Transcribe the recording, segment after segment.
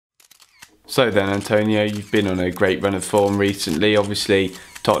So then, Antonio, you've been on a great run of form recently. Obviously,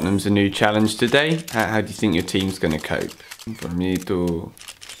 Tottenham's a new challenge today. How do you think your team's going to cope? For me, today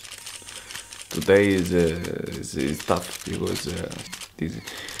is tough because this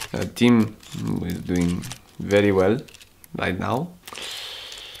team is doing very well right now.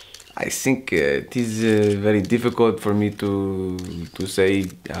 I think it is very difficult for me to say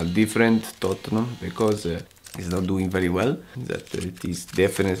how different Tottenham, because it's not doing very well. That it is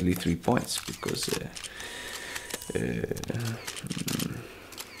definitely 3 points, because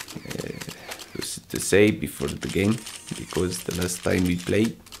to say before the game, because the last time we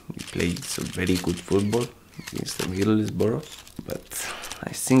played some very good football against the Middlesbrough, but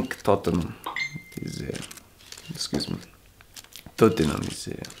I think Tottenham is Tottenham is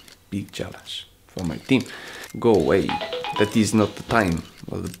a big challenge for my team. Go away. That is not the time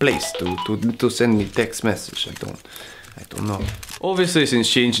or the place to send me text message. I don't know. Obviously, since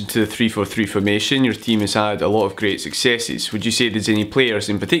changing to the 3-4-3 formation, your team has had a lot of great successes. Would you say there's any players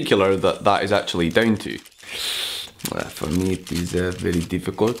in particular that is actually down to? Well, for me, it is very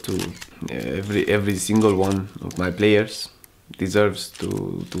difficult to. Every single one of my players deserves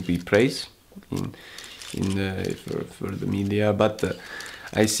to be praised for the media, but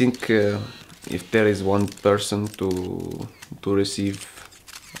I think if there is one person to receive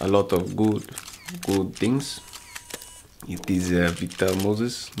a lot of good things, it is Victor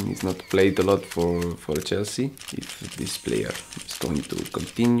Moses. He's not played a lot for Chelsea. If this player is going to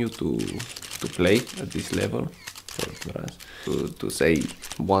continue to play at this level for us, to say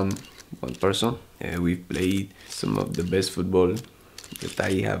one person, we've played some of the best football that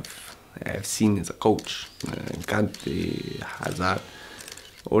I have seen as a coach. Conte, Hazard,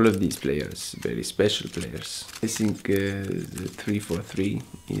 all of these players, very special players. I think the 3-4-3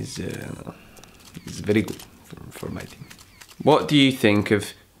 is very good for my team. What do you think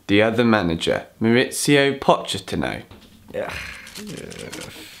of the other manager, Mauricio Pochettino?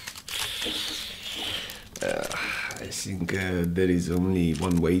 I think there is only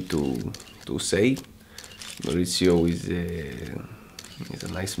one way to say. Mauricio is a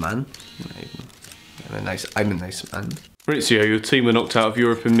nice man. I'm a nice man. Mauricio, your team were knocked out of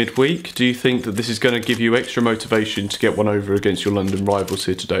Europe in midweek. Do you think that this is going to give you extra motivation to get one over against your London rivals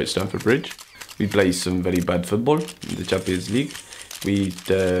here today at Stamford Bridge? We play some very bad football in the Champions League. We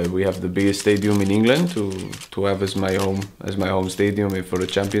have the biggest stadium in England to have as my home stadium for the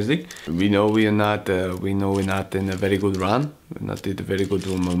Champions League. We know we're not in a very good run. We're not in a very good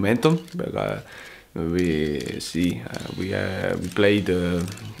momentum. But we play the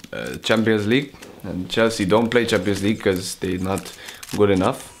Champions League, and Chelsea don't play Champions League because they're not good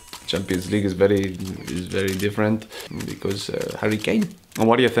enough. Champions League is very different because Harry Kane. And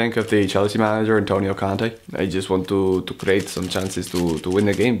what do you think of the Chelsea manager, Antonio Conte? I just want to create some chances to win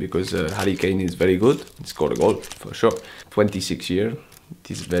the game, because Harry Kane is very good. He scored a goal for sure. 26 years,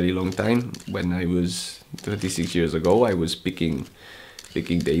 it is a very long time. When I was 36 years ago, I was picking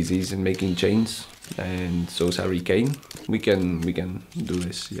daisies and making chains, and so is Harry Kane. We can do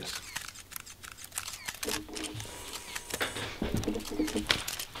this, yes.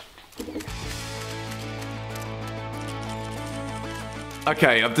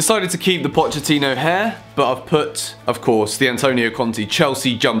 Okay, I've decided to keep the Pochettino hair, but I've put, of course, the Antonio Conte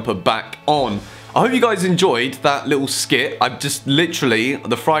Chelsea jumper back on. I hope you guys enjoyed that little skit. I've just literally,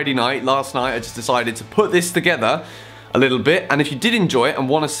 the Friday night, last night, I just decided to put this together a little bit. And if you did enjoy it and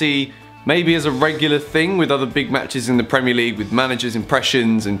want to see maybe as a regular thing with other big matches in the Premier League, with managers'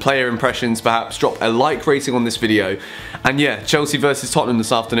 impressions and player impressions, perhaps drop a like rating on this video. And yeah, Chelsea versus Tottenham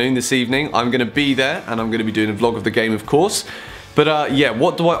this evening. I'm going to be there, and I'm going to be doing a vlog of the game, of course. But yeah,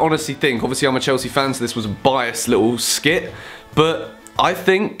 what do I honestly think? Obviously, I'm a Chelsea fan, so this was a biased little skit. But I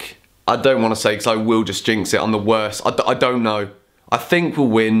think, I don't want to say because I will just jinx it, I'm the worst. I don't know. I think we'll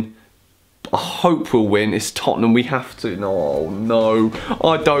win. I hope we'll win. It's Tottenham, we have to. No,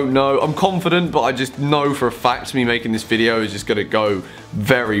 I don't know. I'm confident, but I just know for a fact me making this video is just going to go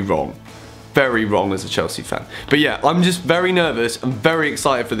very wrong. Very wrong as a Chelsea fan. But yeah, I'm just very nervous. I'm very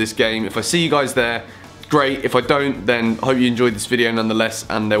excited for this game. If I see you guys there, great. If I don't, then I hope you enjoyed this video nonetheless,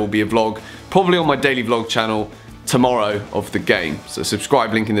 and there will be a vlog, probably on my daily vlog channel tomorrow, of the game. So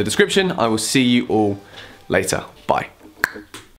subscribe, link in the description. I will see you all later. Bye.